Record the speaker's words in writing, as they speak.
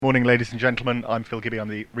Morning, ladies and gentlemen. I'm Phil Gibby. I'm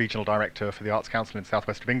the Regional Director for the Arts Council in the South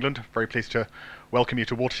West of England. Very pleased to welcome you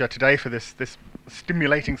to Watershed today for this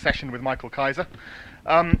stimulating session with Michael Kaiser.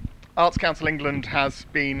 Arts Council England has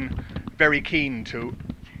been very keen to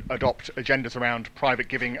adopt agendas around private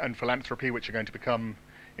giving and philanthropy, which are going to become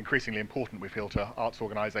increasingly important, we feel, to arts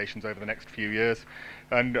organisations over the next few years.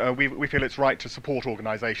 And we feel it's right to support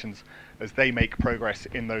organisations as they make progress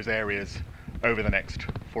in those areas over the next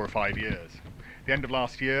 4 or 5 years. At the end of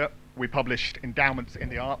last year, we published Endowments in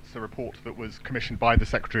the Arts, a report that was commissioned by the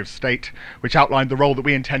Secretary of State, which outlined the role that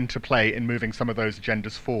we intend to play in moving some of those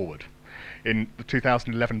agendas forward. In the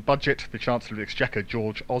 2011 budget, the Chancellor of the Exchequer,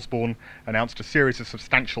 George Osborne, announced a series of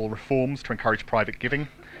substantial reforms to encourage private giving,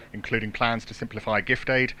 including plans to simplify gift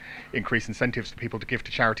aid, increase incentives for people to give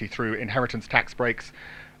to charity through inheritance tax breaks,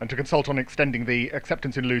 and to consult on extending the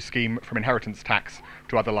acceptance in lieu scheme from inheritance tax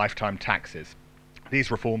to other lifetime taxes. These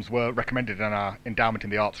reforms were recommended in our Endowment in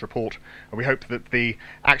the Arts report, and we hope that the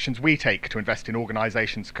actions we take to invest in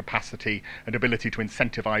organisations' capacity and ability to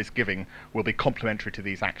incentivise giving will be complementary to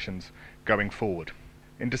these actions going forward.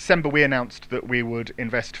 In December, we announced that we would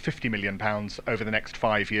invest £50 million over the next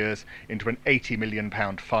 5 years into an £80 million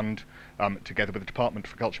fund, together with the Department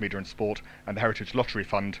for Culture, Media and Sport and the Heritage Lottery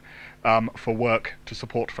Fund, for work to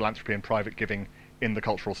support philanthropy and private giving in the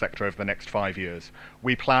cultural sector over the next 5 years.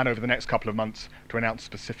 We plan over the next couple of months to announce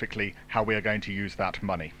specifically how we are going to use that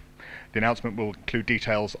money. The announcement will include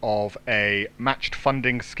details of a matched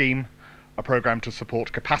funding scheme, a programme to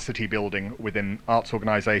support capacity building within arts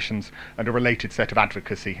organisations, and a related set of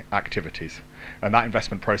advocacy activities. And that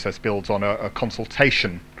investment process builds on a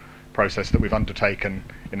consultation process that we've undertaken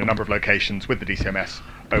in a number of locations with the DCMS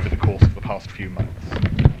over the course of the past few months.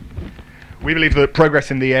 We believe that progress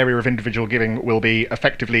in the area of individual giving will be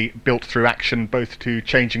effectively built through action, both to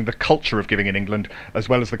changing the culture of giving in England, as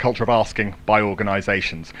well as the culture of asking by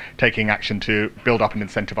organisations, taking action to build up and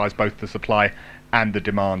incentivise both the supply and the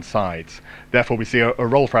demand sides. Therefore, we see a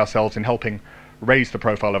role for ourselves in helping raise the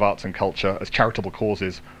profile of arts and culture as charitable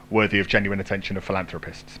causes worthy of genuine attention of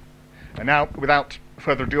philanthropists. And now, without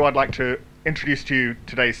further ado, I'd like to introduce to you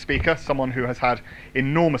today's speaker, someone who has had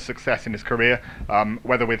enormous success in his career,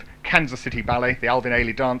 whether with Kansas City Ballet, the Alvin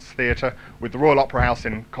Ailey Dance Theatre, with the Royal Opera House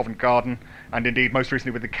in Covent Garden, and indeed most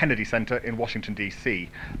recently with the Kennedy Center in Washington, D.C.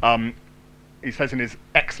 He says in his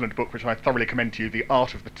excellent book, which I thoroughly commend to you, The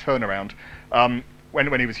Art of the Turnaround,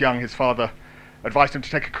 when he was young, his father advised him to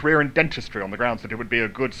take a career in dentistry on the grounds that it would be a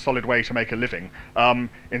good, solid way to make a living.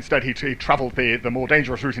 Instead, he travelled the more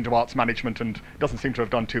dangerous route into arts management and doesn't seem to have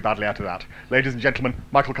done too badly out of that. Ladies and gentlemen,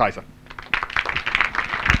 Michael Kaiser.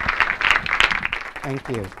 Thank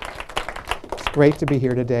you. It's great to be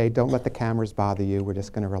here today. Don't let the cameras bother you. We're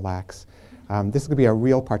just going to relax. This is going to be a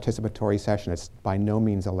real participatory session. It's by no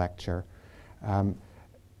means a lecture.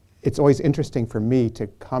 It's always interesting for me to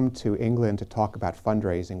come to England to talk about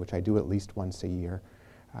fundraising, which I do at least once a year,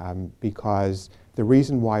 because the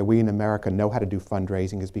reason why we in America know how to do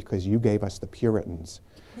fundraising is because you gave us the Puritans.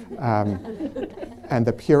 And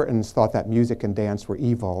the Puritans thought that music and dance were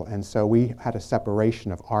evil, and so we had a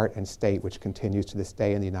separation of art and state, which continues to this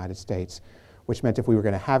day in the United States, which meant if we were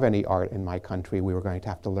going to have any art in my country, we were going to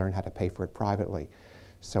have to learn how to pay for it privately.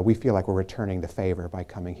 So we feel like we're returning the favor by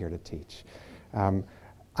coming here to teach.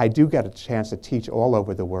 I do get a chance to teach all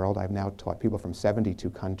over the world. I've now taught people from 72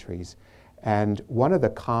 countries. And one of the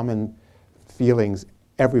common feelings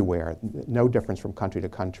everywhere, no difference from country to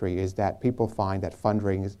country, is that people find that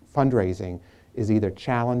fundraising is either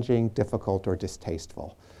challenging, difficult, or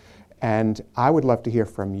distasteful. And I would love to hear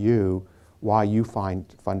from you why you find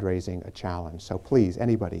fundraising a challenge. So please,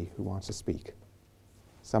 anybody who wants to speak.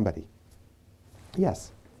 Somebody.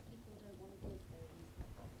 Yes.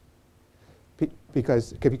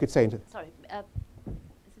 Because, if you could say... Sorry, is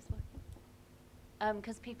this working?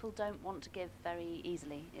 Because people don't want to give very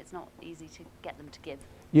easily. It's not easy to get them to give.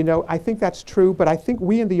 You know, I think that's true, but I think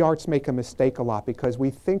we in the arts make a mistake a lot because we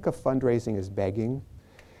think of fundraising as begging,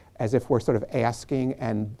 as if we're sort of asking,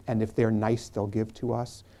 and if they're nice, they'll give to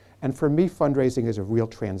us. And for me, fundraising is a real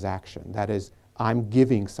transaction. That is, I'm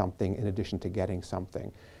giving something in addition to getting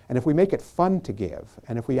something. And if we make it fun to give,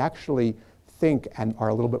 and if we actually think and are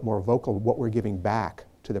a little bit more vocal what we're giving back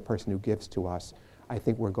to the person who gives to us, I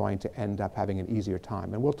think we're going to end up having an easier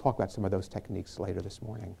time. And we'll talk about some of those techniques later this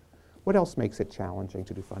morning. What else makes it challenging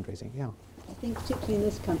to do fundraising? Yeah. I think particularly in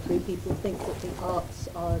this country, people think that the arts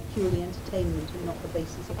are purely entertainment and not the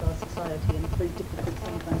basis of our society, and it's very difficult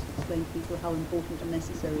sometimes to explain to people how important and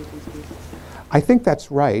necessary it is. I think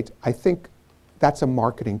that's right. I think that's a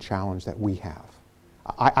marketing challenge that we have.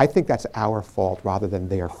 I think that's our fault rather than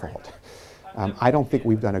their fault. I don't think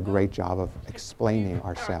we've done a great job of explaining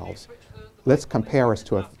ourselves. Let's compare us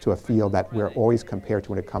to a field that we're always compared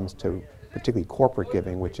to when it comes to particularly corporate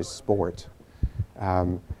giving, which is sport.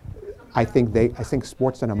 I think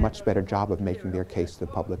sport's done a much better job of making their case to the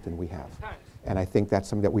public than we have. And I think that's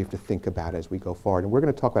something that we have to think about as we go forward. And we're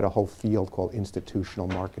going to talk about a whole field called institutional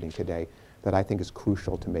marketing today that I think is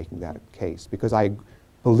crucial to making that case. Because I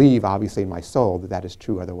believe, obviously, in my soul that that is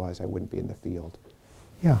true, otherwise I wouldn't be in the field.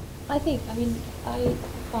 Yeah. I find,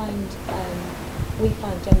 we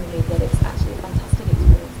find generally that it's actually a fantastic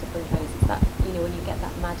experience to fundraise. It's that, when you get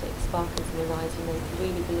that magic sparkles in your eyes, you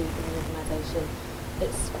really believe in the organisation.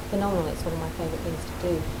 It's phenomenal. It's one of my favourite things to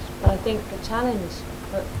do. But I think the challenge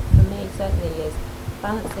for me certainly is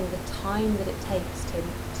balancing the time that it takes to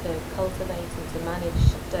cultivate and to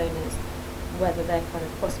manage donors, whether they're kind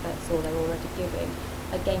of prospects or they're already giving,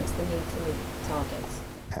 against the need to meet targets.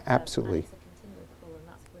 Absolutely. And it's a continual pull, and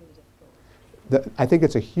that's really difficult. I think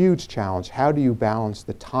it's a huge challenge. How do you balance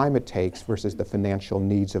the time it takes versus the financial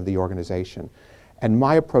needs of the organization? And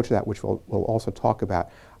my approach to that, which we'll also talk about,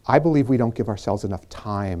 I believe we don't give ourselves enough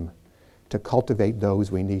time to cultivate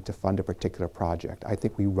those we need to fund a particular project. I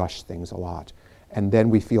think we rush things a lot. And then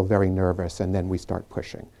we feel very nervous, and then we start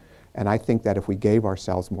pushing. And I think that if we gave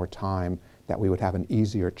ourselves more time, that we would have an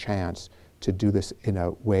easier chance to do this in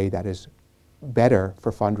a way that is better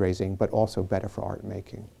for fundraising, but also better for art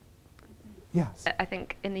making. Yes. I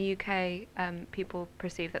think in the UK, people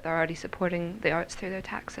perceive that they're already supporting the arts through their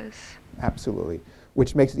taxes. Absolutely,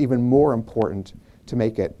 which makes it even more important to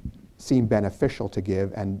make it seem beneficial to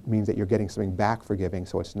give, and means that you're getting something back for giving,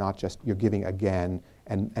 so it's not just you're giving again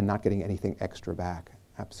and not getting anything extra back.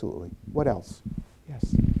 Absolutely. What else?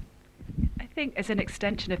 Yes. I think as an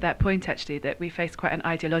extension of that point, actually, that we face quite an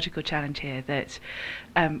ideological challenge here, that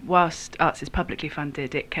whilst arts is publicly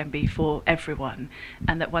funded, it can be for everyone,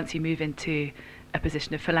 and that once you move into a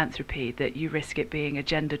position of philanthropy, that you risk it being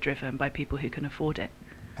agenda-driven by people who can afford it.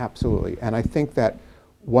 Absolutely. And I think that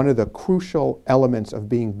one of the crucial elements of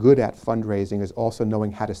being good at fundraising is also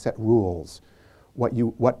knowing how to set rules. What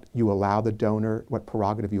you allow the donor, what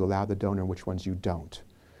prerogative you allow the donor, and which ones you don't.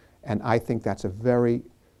 And I think that's a very,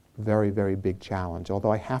 very, very big challenge.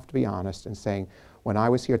 Although I have to be honest in saying, when I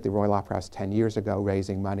was here at the Royal Opera House 10 years ago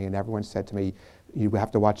raising money, and everyone said to me, you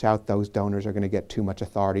have to watch out, those donors are going to get too much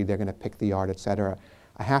authority, they're going to pick the art, etc.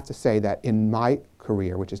 I have to say that in my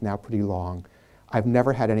career, which is now pretty long, I've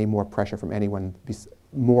never had any more pressure from anyone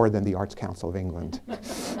more than the Arts Council of England.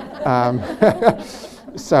 And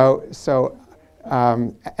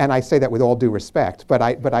I say that with all due respect, but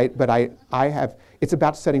I have, it's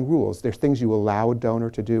about setting rules. There's things you allow a donor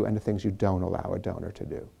to do and the things you don't allow a donor to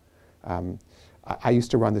do. I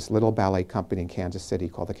used to run this little ballet company in Kansas City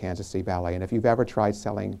called the Kansas City Ballet, and if you've ever tried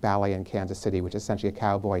selling ballet in Kansas City, which is essentially a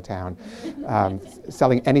cowboy town,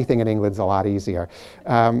 selling anything in England's a lot easier.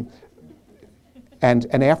 And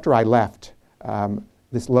after I left,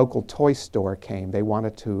 this local toy store came. They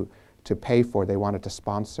wanted to pay for, they wanted to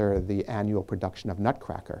sponsor the annual production of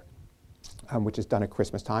Nutcracker, which is done at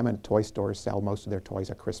Christmas time, and toy stores sell most of their toys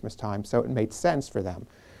at Christmas time, so it made sense for them.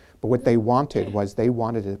 But what they wanted was they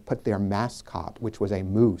wanted to put their mascot, which was a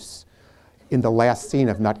moose, in the last scene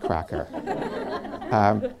of Nutcracker.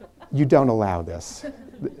 You don't allow this.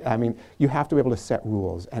 I mean, you have to be able to set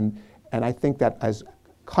rules, and I think that as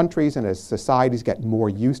countries and as societies get more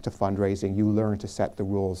used to fundraising, you learn to set the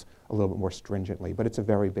rules a little bit more stringently. But it's a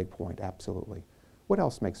very big point, absolutely. What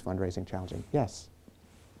else makes fundraising challenging? Yes?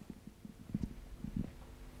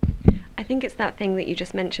 I think it's that thing that you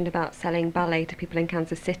just mentioned about selling ballet to people in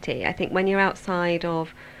Kansas City. I think when you're outside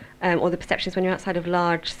of, or the perception is when you're outside of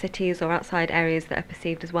large cities or outside areas that are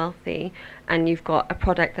perceived as wealthy, and you've got a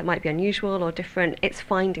product that might be unusual or different, it's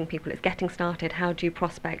finding people, it's getting started. How do you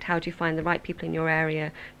prospect? How do you find the right people in your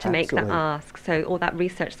area to make that ask? So all that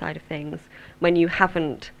research side of things, when you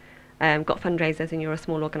haven't got fundraisers and you're a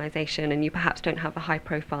small organisation and you perhaps don't have a high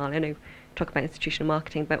profile, I know talk about institutional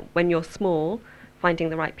marketing, but when you're small,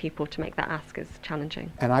 finding the right people to make that ask is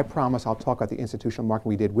challenging. And I promise I'll talk about the institutional marketing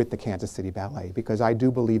we did with the Kansas City Ballet, because I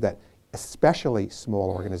do believe that especially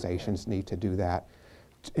small organizations need to do that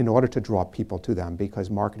in order to draw people to them,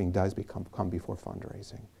 because marketing does come before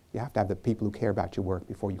fundraising. You have to have the people who care about your work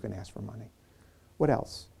before you can ask for money. What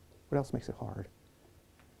else? What else makes it hard?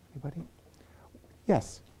 Anybody?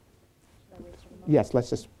 Yes. Yes,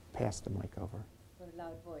 let's just pass the mic over. For a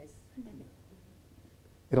loud voice.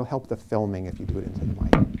 It'll help the filming if you do it into the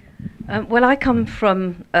mic. Well, I come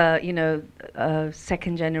from,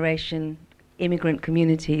 second generation immigrant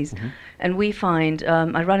communities, and we find,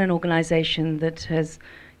 I run an organisation that has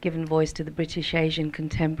given voice to the British Asian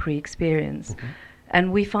contemporary experience,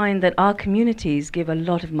 And we find that our communities give a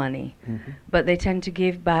lot of money, but they tend to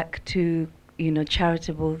give back to,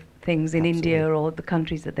 charitable things in Absolutely. India or the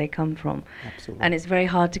countries that they come from. Absolutely. And it's very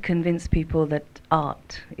hard to convince people that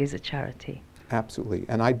art is a charity. Absolutely.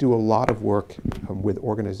 And I do a lot of work with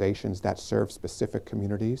organizations that serve specific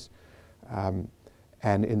communities.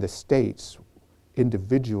 And in the States,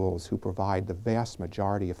 individuals who provide the vast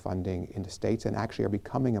majority of funding in the States, and actually are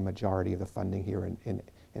becoming a majority of the funding here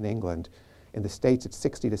in England. In the States, it's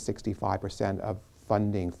 60 to 65% of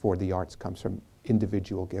funding for the arts comes from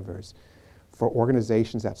individual givers. For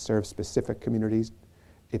organizations that serve specific communities,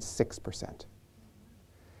 it's 6%.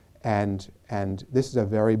 And this is a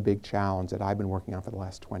very big challenge that I've been working on for the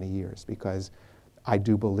last 20 years, because I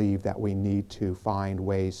do believe that we need to find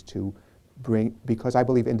ways to because I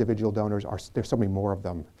believe individual donors there's so many more of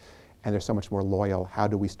them, and they're so much more loyal. How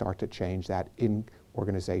do we start to change that in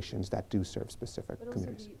organizations that do serve specific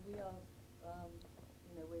communities? We are,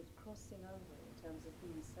 we're crossing over in terms of who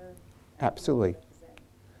we serve. Absolutely.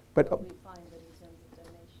 But But we find that in terms of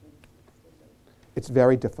donations, it's still it's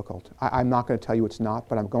very difficult. I'm not going to tell you it's not,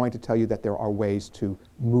 but I'm going to tell you that there are ways to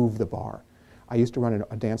move the bar. I used to run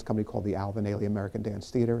a dance company called the Alvin Ailey American Dance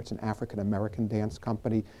Theater. It's an African-American dance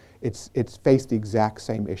company. It's faced the exact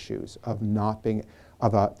same issues of not being,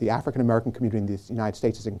 the African-American community in the United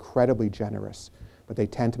States is incredibly generous, but they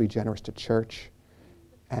tend to be generous to church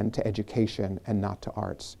and to education and not to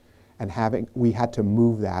arts. And we had to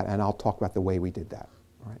move that, and I'll talk about the way we did that,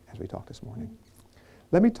 all right, as we talk this morning.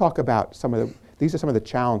 Let me talk about these are some of the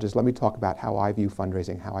challenges. Let me talk about how I view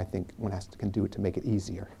fundraising, how I think one can do it to make it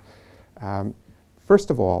easier. First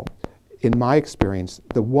of all, in my experience,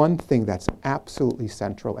 the one thing that's absolutely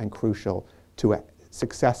central and crucial to a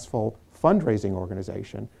successful fundraising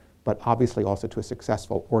organization, but obviously also to a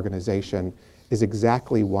successful organization, is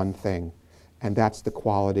exactly one thing, and that's the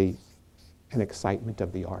quality and excitement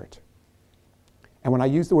of the art. And when I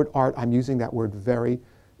use the word art, I'm using that word very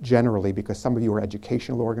generally because some of you are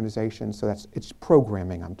educational organizations, so it's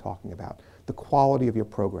programming I'm talking about, the quality of your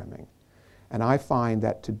programming. And I find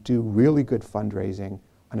that to do really good fundraising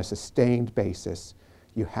on a sustained basis,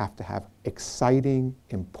 you have to have exciting,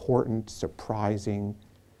 important, surprising,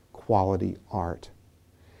 quality art.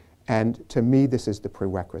 And to me, this is the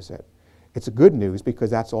prerequisite. It's good news because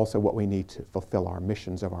that's also what we need to fulfill our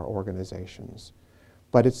missions of our organizations.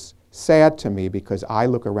 But it's sad to me because I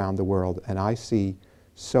look around the world and I see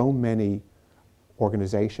so many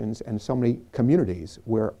organizations and so many communities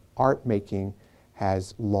where art making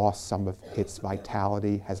has lost some of its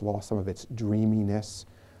vitality, has lost some of its dreaminess,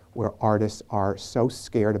 where artists are so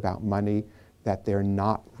scared about money that they're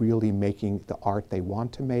not really making the art they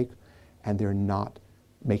want to make, and they're not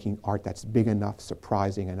making art that's big enough,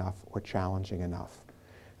 surprising enough, or challenging enough.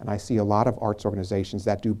 And I see a lot of arts organizations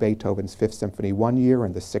that do Beethoven's Fifth Symphony one year,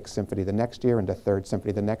 and the Sixth Symphony the next year, and the Third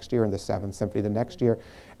Symphony the next year, and the Seventh Symphony the next year,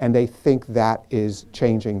 and they think that is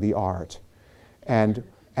changing the art.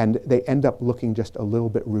 And they end up looking just a little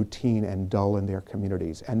bit routine and dull in their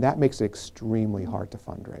communities. And that makes it extremely hard to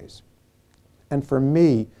fundraise. And for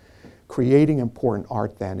me, creating important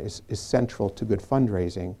art then is central to good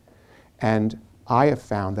fundraising. And I have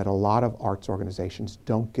found that a lot of arts organizations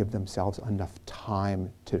don't give themselves enough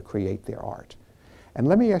time to create their art. And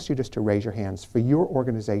let me ask you just to raise your hands. For your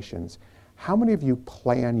organizations, how many of you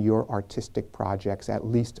plan your artistic projects at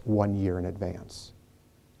least 1 year in advance?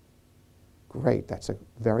 Great, that's a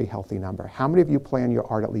very healthy number. How many of you plan your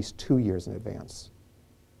art at least 2 years in advance?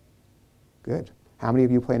 Good. How many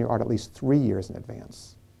of you plan your art at least 3 years in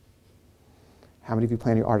advance? How many of you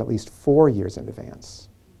plan your art at least 4 years in advance?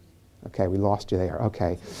 Okay, we lost you there.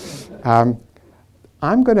 Okay.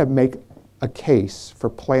 I'm going to make a case for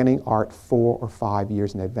planning art 4 or 5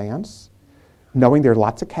 years in advance, knowing there are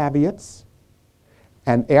lots of caveats.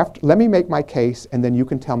 And let me make my case, and then you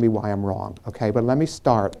can tell me why I'm wrong, okay? But let me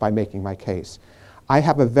start by making my case. I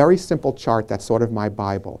have a very simple chart that's sort of my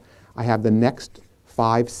Bible. I have the next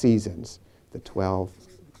 5 seasons, the 12,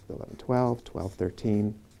 the 11, 12, 12,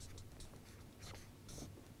 13.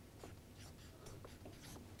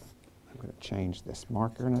 I'm going to change this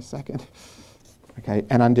marker in a second. Okay,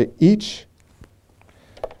 and under each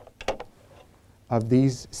of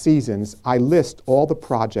these seasons, I list all the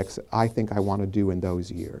projects I think I want to do in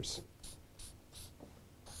those years.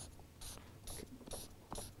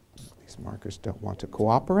 These markers don't want to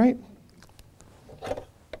cooperate.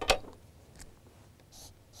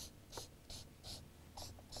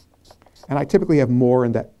 And I typically have more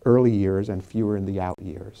in the early years and fewer in the out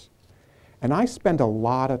years. And I spend a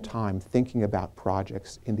lot of time thinking about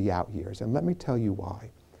projects in the out years, and let me tell you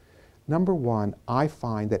why. Number one, I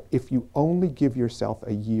find that if you only give yourself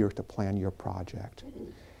a year to plan your project,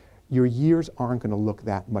 your years aren't going to look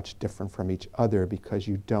that much different from each other because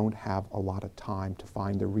you don't have a lot of time to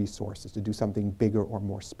find the resources to do something bigger or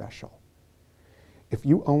more special. If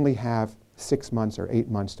you only have 6 months or 8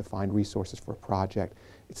 months to find resources for a project,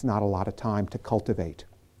 it's not a lot of time to cultivate.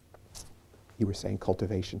 You were saying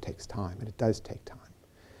cultivation takes time, and it does take time.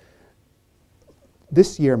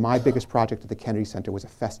 This year, my biggest project at the Kennedy Center was a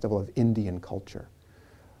festival of Indian culture.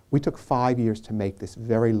 We took 5 years to make this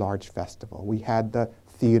very large festival. We had the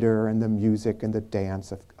theater and the music and the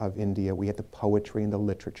dance of India. We had the poetry and the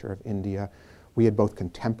literature of India. We had both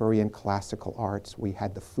contemporary and classical arts. We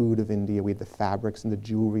had the food of India. We had the fabrics and the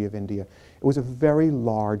jewelry of India. It was a very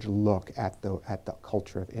large look at the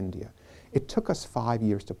culture of India. It took us 5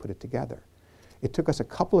 years to put it together. It took us a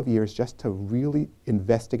couple of years just to really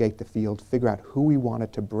investigate the field, figure out who we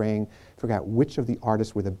wanted to bring, figure out which of the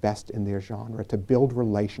artists were the best in their genre, to build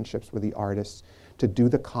relationships with the artists, to do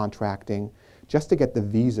the contracting. Just to get the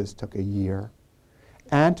visas took a year,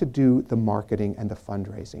 and to do the marketing and the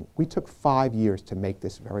fundraising. We took 5 years to make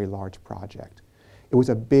this very large project. It was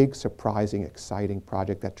a big, surprising, exciting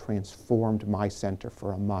project that transformed my center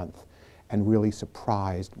for a month and really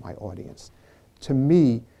surprised my audience. To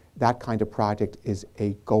me, that kind of project is a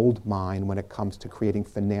gold mine when it comes to creating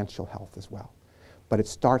financial health as well. But it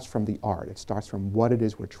starts from the art. It starts from what it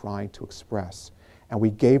is we're trying to express. And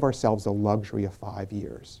we gave ourselves a luxury of 5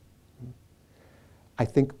 years. I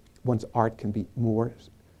think one's art can be more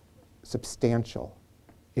substantial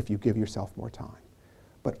if you give yourself more time.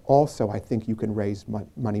 But also, I think you can raise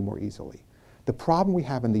money more easily. The problem we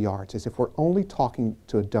have in the arts is if we're only talking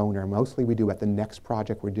to a donor, mostly we do at the next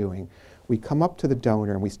project we're doing, we come up to the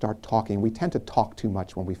donor and we start talking. We tend to talk too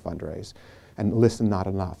much when we fundraise and listen not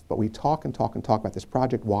enough. But we talk and talk and talk about this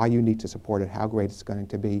project, why you need to support it, how great it's going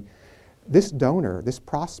to be. This donor, this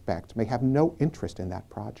prospect, may have no interest in that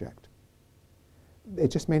project. It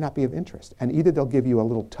just may not be of interest. And either they'll give you a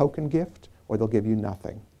little token gift or they'll give you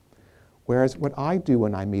nothing. Whereas what I do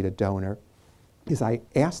when I meet a donor is I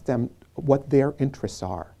ask them what their interests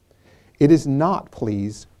are. It is not,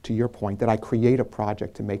 please, to your point, that I create a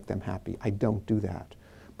project to make them happy. I don't do that.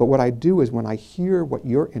 But what I do is when I hear what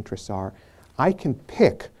your interests are, I can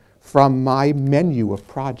pick from my menu of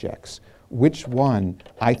projects which one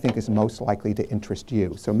I think is most likely to interest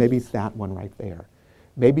you. So maybe it's that one right there.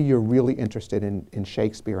 Maybe you're really interested in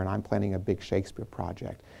Shakespeare and I'm planning a big Shakespeare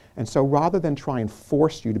project. And so rather than try and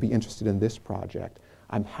force you to be interested in this project,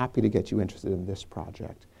 I'm happy to get you interested in this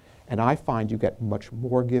project. And I find you get much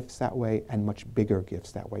more gifts that way and much bigger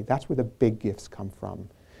gifts that way. That's where the big gifts come from.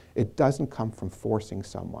 It doesn't come from forcing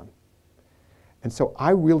someone. And so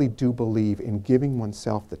I really do believe in giving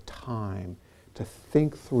oneself the time to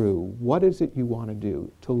think through what is it you want to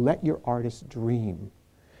do, to let your artist dream.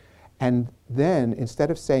 And then instead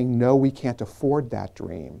of saying, no, we can't afford that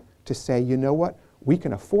dream, to say, you know what, we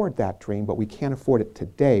can afford that dream, but we can't afford it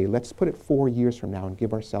today. Let's put it 4 years from now and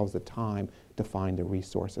give ourselves the time to find the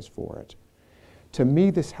resources for it. To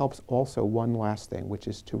me, this helps also one last thing, which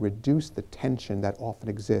is to reduce the tension that often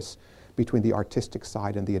exists between the artistic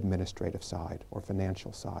side and the administrative side or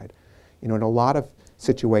financial side. You know, in a lot of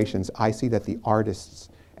situations, I see that the artists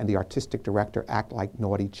and the artistic director act like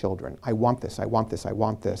naughty children. I want this, I want this, I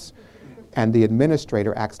want this. And the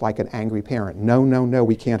administrator acts like an angry parent. No, no, no,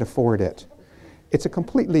 we can't afford it. It's a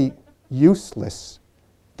completely useless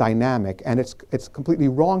dynamic, and it's completely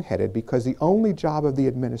wrong-headed because the only job of the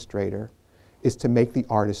administrator is to make the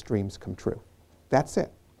artist's dreams come true. That's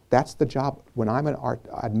it. That's the job. When I'm an art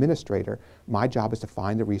administrator, my job is to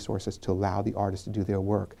find the resources to allow the artist to do their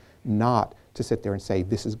work, not to sit there and say,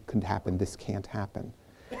 this can happen, this can't happen.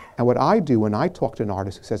 And what I do when I talk to an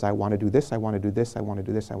artist who says, I want to do this, I want to do this, I want to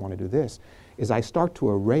do this, I want to do this, is I start to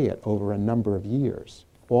array it over a number of years,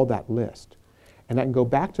 all that list. And I can go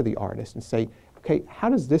back to the artist and say, okay, how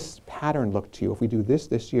does this pattern look to you if we do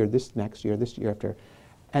this year, this next year, this year after?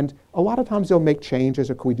 And a lot of times they'll make changes,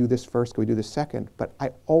 or can we do this first, can we do this second? But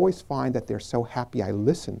I always find that they're so happy I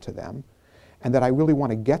listen to them and that I really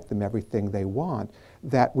want to get them everything they want,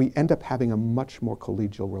 that we end up having a much more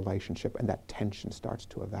collegial relationship and that tension starts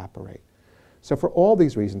to evaporate. So for all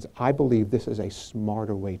these reasons, I believe this is a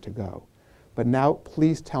smarter way to go. But now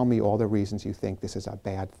please tell me all the reasons you think this is a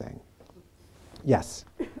bad thing. Yes.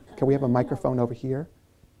 Can we have a microphone over here?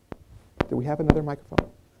 Do we have another microphone?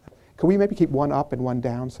 Can we maybe keep one up and one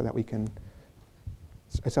down so that we can...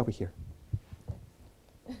 It's over here.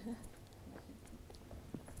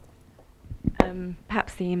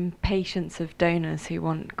 Perhaps the impatience of donors who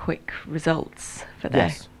want quick results for their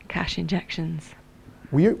cash injections.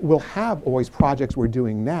 We will have always projects we're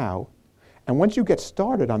doing now And once you get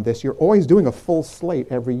started on this, you're always doing a full slate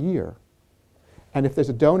every year. And if there's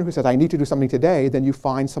a donor who says, I need to do something today, then you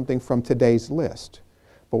find something from today's list.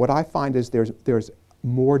 But what I find is there's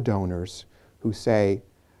more donors who say,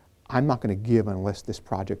 I'm not going to give unless this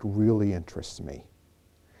project really interests me.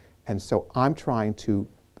 And so I'm trying to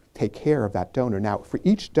take care of that donor. Now, for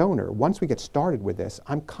each donor, once we get started with this,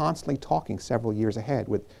 I'm constantly talking several years ahead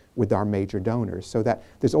with our major donors, so that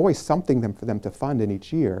there's always something for them to fund in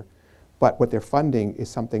each year, but what they're funding is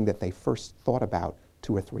something that they first thought about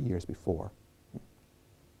 2 or 3 years before.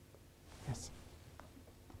 Yes?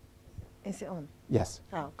 Is it on? Yes.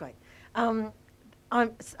 Oh, great. I'm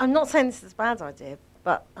not saying this is a bad idea,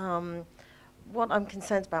 but what I'm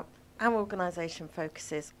concerned about, our organisation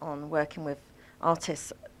focuses on working with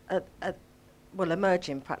artists,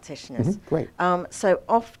 emerging practitioners. Mm-hmm. Great. So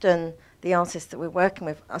often the artists that we're working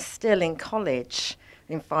with are still in college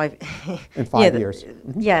in 5 years.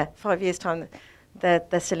 Mm-hmm. Yeah, 5 years' time,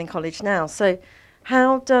 they're still in college now. So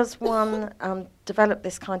how does one develop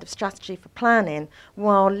this kind of strategy for planning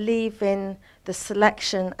while leaving the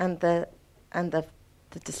selection and the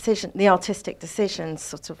decision, the artistic decisions,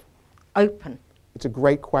 sort of open? It's a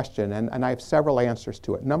great question, and I have several answers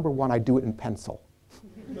to it. Number one, I do it in pencil.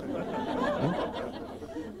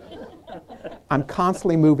 I'm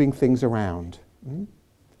constantly moving things around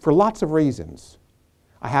for lots of reasons.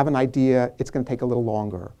 I have an idea, it's going to take a little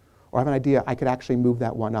longer. Or I have an idea, I could actually move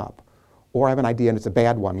that one up. Or I have an idea and it's a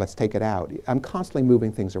bad one, let's take it out. I'm constantly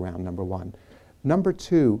moving things around, number one. Number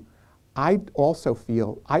two, I also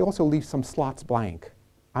leave some slots blank.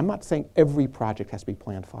 I'm not saying every project has to be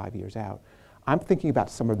planned 5 years out. I'm thinking about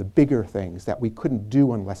some of the bigger things that we couldn't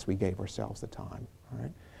do unless we gave ourselves the time. All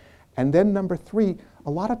right? And then number three,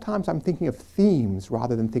 a lot of times I'm thinking of themes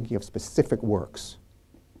rather than thinking of specific works.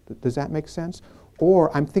 Does that make sense?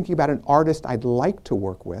 Or I'm thinking about an artist I'd like to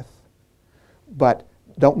work with, but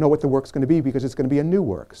don't know what the work's going to be because it's going to be a new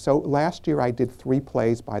work. So last year I did 3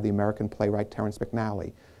 plays by the American playwright Terence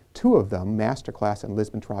McNally. 2 of them, Masterclass and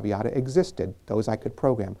Lisbon Traviata, existed. Those I could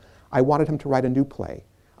program. I wanted him to write a new play.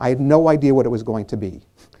 I had no idea what it was going to be.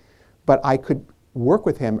 But I could work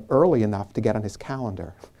with him early enough to get on his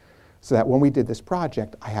calendar so that when we did this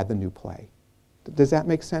project, I had the new play. Does that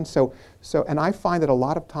make sense? And I find that a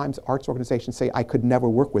lot of times arts organizations say, I could never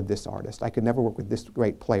work with this artist. I could never work with this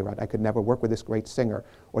great playwright. I could never work with this great singer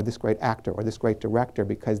or this great actor or this great director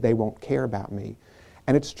because they won't care about me.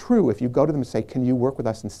 And it's true, if you go to them and say, can you work with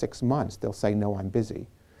us in 6 months? They'll say, no, I'm busy.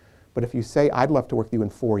 But if you say, I'd love to work with you in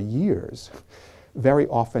 4 years, very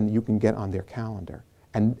often you can get on their calendar.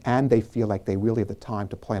 And they feel like they really have the time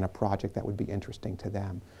to plan a project that would be interesting to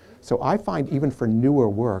them. So I find even for newer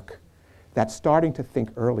work, that starting to think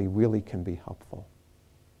early really can be helpful.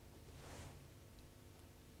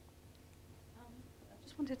 I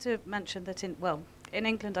just wanted to mention that in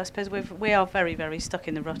England, I suppose we are very, very stuck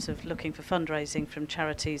in the rut of looking for fundraising from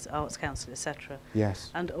charities, Arts Council, etc.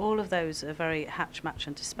 Yes. And all of those are very hatch, match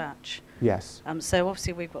and dispatch. Yes. So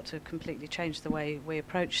obviously we've got to completely change the way we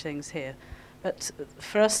approach things here. But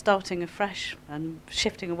for us starting afresh and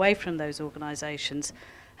shifting away from those organisations,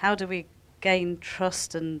 how do we gain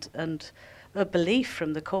trust and a belief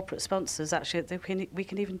from the corporate sponsors actually that we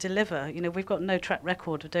can even deliver? We've got no track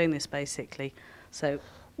record of doing this basically. So.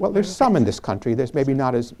 Well, there's some in this country. There's maybe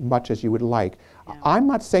not as much as you would like. Yeah. I'm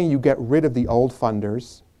not saying you get rid of the old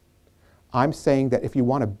funders. I'm saying that if you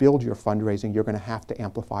want to build your fundraising, you're going to have to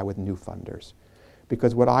amplify with new funders.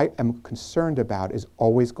 Because what I am concerned about is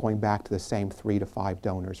always going back to the same 3 to 5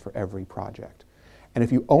 donors for every project. And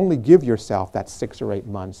if you only give yourself that 6 or 8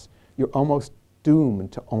 months, you're almost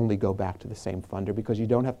doomed to only go back to the same funder because you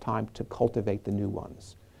don't have time to cultivate the new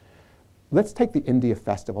ones. Let's take the India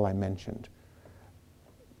Festival I mentioned.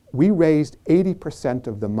 We raised 80%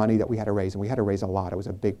 of the money that we had to raise, and we had to raise a lot. It was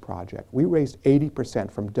a big project. We raised 80%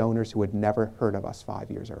 from donors who had never heard of us 5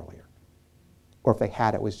 years earlier. Or if they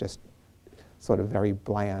had, it was just sort of very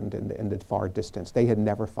bland in the far distance. They had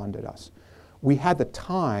never funded us. We had the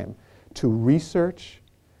time to research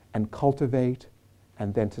and cultivate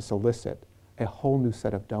and then to solicit a whole new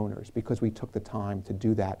set of donors because we took the time to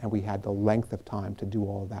do that and we had the length of time to do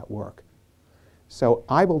all of that work. So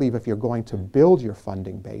I believe if you're going to build your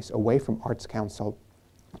funding base away from Arts Council,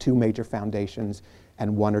 2 major foundations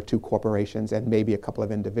and 1 or 2 corporations and maybe a couple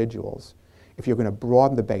of individuals, if you're going to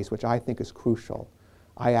broaden the base, which I think is crucial,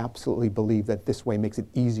 I absolutely believe that this way makes it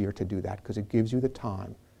easier to do that because it gives you the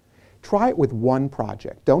time. Try it with 1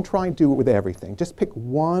 project. Don't try and do it with everything. Just pick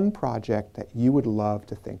 1 project that you would love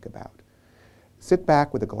to think about. Sit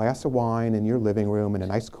back with a glass of wine in your living room in a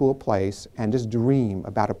nice cool place and just dream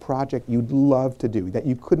about a project you'd love to do that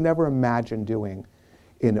you could never imagine doing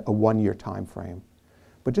in a 1-year time frame.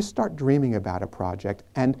 But just start dreaming about a project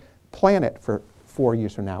and plan it for 4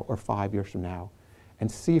 years from now or 5 years from now and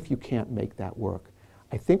see if you can't make that work.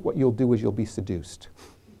 I think what you'll do is you'll be seduced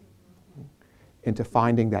into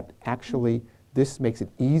finding that actually this makes it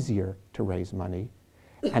easier to raise money.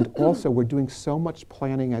 And also we're doing so much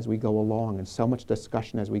planning as we go along and so much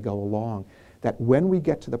discussion as we go along that when we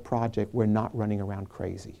get to the project, we're not running around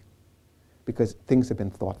crazy because things have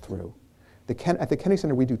been thought through. At the Kennedy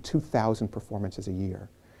Center, we do 2,000 performances a year.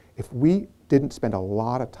 If we didn't spend a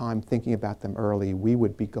lot of time thinking about them early, we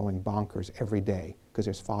would be going bonkers every day because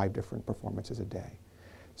there's 5 different performances a day.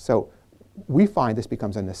 So we find this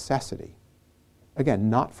becomes a necessity. Again,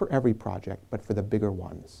 not for every project, but for the bigger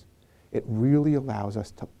ones. It really allows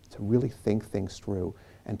us to really think things through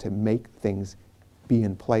and to make things be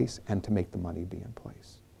in place and to make the money be in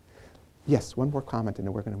place. Yes, one more comment and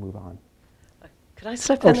then we're going to move on. Could I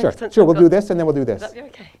slip Oh, in? sure. Sure, we'll do this and then we'll do this. Would that be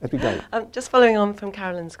okay? That'd be great. Just following on from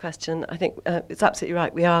Carolyn's question, I think it's absolutely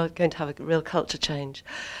right. We are going to have a real culture change.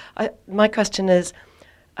 My question is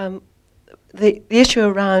the issue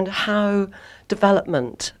around how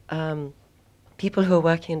development, people who are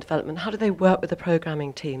working in development, how do they work with the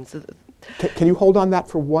programming teams? Can you hold on that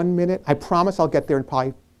for 1 minute? I promise I'll get there in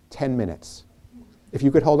probably 10 minutes. If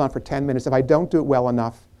you could hold on for 10 minutes. If I don't do it well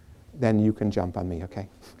enough, then you can jump on me, okay?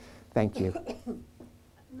 Thank you.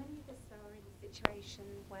 Many of us are in a situation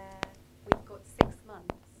where we've got 6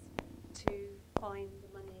 months to find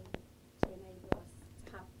the money to enable us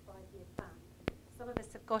to have a 5-year plan. Some of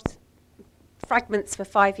us have got fragments of a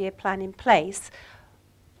 5-year plan in place,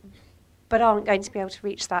 but aren't going to be able to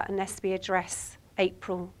reach that unless we address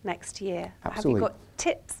April next year. Absolutely. Have you got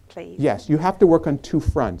tips, please? Yes, you have to work on 2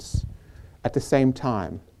 fronts at the same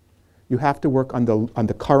time. You have to work on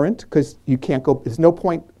the current, because you can't go, there's no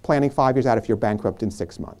point planning 5 years out if you're bankrupt in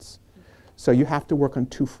 6 months. So you have to work on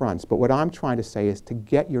 2 fronts. But what I'm trying to say is to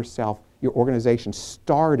get yourself, your organization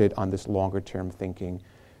started on this longer term thinking,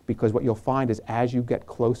 because what you'll find is as you get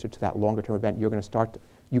closer to that longer term event, you're going to start to,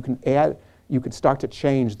 you can start to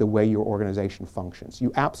change the way your organization functions.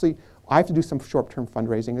 I have to do some short-term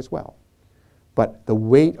fundraising as well. But the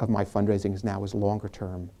weight of my fundraising now is longer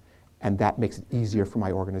term, and that makes it easier for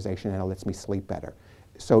my organization and it lets me sleep better.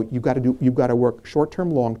 So you've got to work short-term,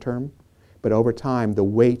 long-term, but over time the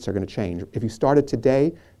weights are going to change. If you started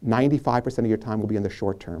today, 95% of your time will be in the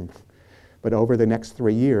short term. But over the next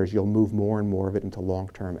 3 years, you'll move more and more of it into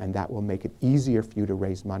long-term, and that will make it easier for you to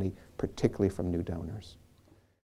raise money, particularly from new donors.